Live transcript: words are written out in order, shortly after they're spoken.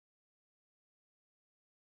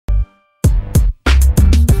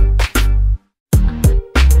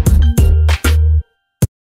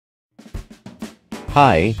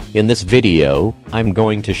Hi, in this video, I'm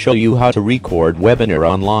going to show you how to record webinar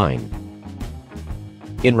online.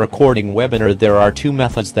 In recording webinar there are two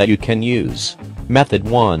methods that you can use. Method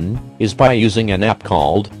 1 is by using an app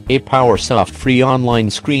called a PowerSoft free online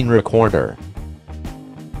screen recorder.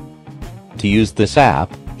 To use this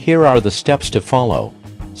app, here are the steps to follow.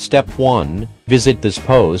 Step 1, visit this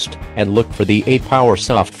post and look for the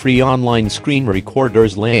PowerSoft free online screen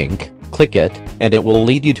recorders link, click it, and it will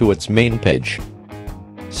lead you to its main page.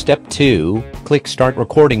 Step 2, click Start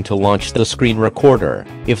Recording to launch the screen recorder.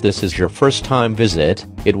 If this is your first time visit,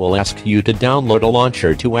 it will ask you to download a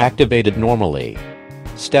launcher to activate it normally.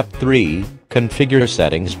 Step 3, configure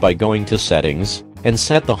settings by going to Settings, and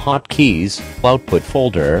set the hotkeys, output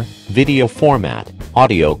folder, video format,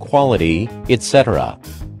 audio quality, etc.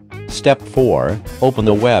 Step 4, open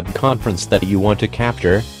the web conference that you want to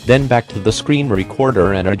capture, then back to the screen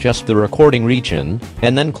recorder and adjust the recording region,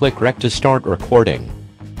 and then click Rec to start recording.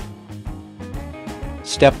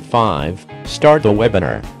 Step 5, start the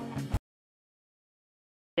webinar.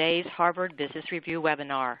 Today's Harvard Business Review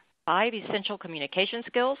webinar, 5 Essential Communication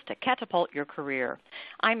Skills to Catapult Your Career.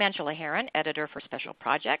 I'm Angela Herron, Editor for Special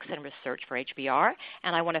Projects and Research for HBR,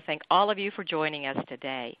 and I want to thank all of you for joining us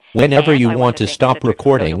today. Whenever you want to stop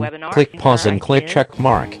recording, click pause and click check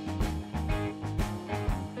mark.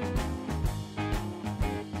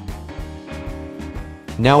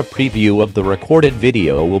 Now a preview of the recorded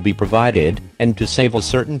video will be provided, and to save a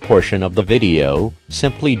certain portion of the video,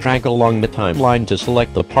 simply drag along the timeline to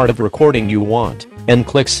select the part of recording you want, and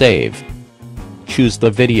click Save. Choose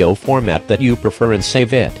the video format that you prefer and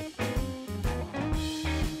save it.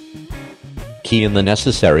 Key in the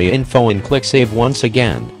necessary info and click Save once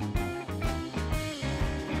again.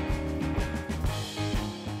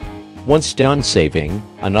 Once done saving,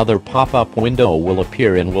 another pop-up window will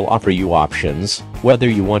appear and will offer you options, whether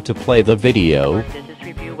you want to play the video,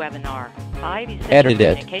 edit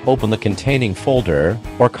it, open the containing folder,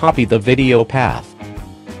 or copy the video path.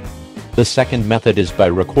 The second method is by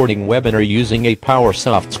recording webinar using a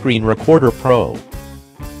PowerSoft Screen Recorder Pro.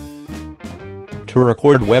 To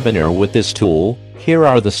record webinar with this tool, here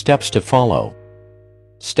are the steps to follow.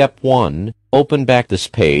 Step 1, open back this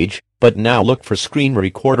page, but now look for Screen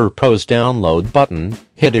Recorder Pro's download button,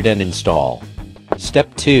 hit it and install.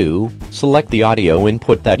 Step 2, select the audio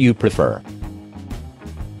input that you prefer.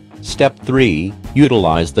 Step 3,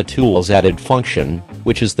 utilize the tool's added function,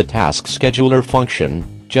 which is the task scheduler function.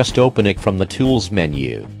 Just open it from the Tools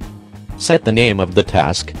menu. Set the name of the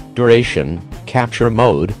task, duration, capture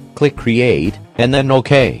mode, click Create, and then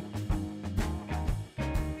OK.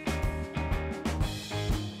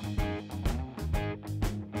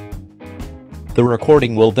 The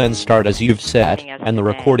recording will then start as you've set, and the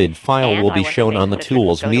recorded file will be shown on the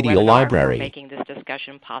Tools media library. Making this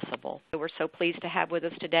discussion possible. We're so pleased to have with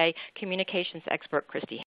us today communications expert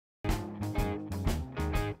Christy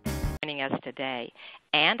joining us today.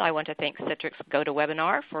 And I want to thank Citrix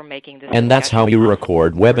GoToWebinar for making this. And that's how you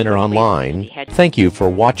record webinar online. Thank you for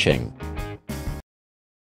watching.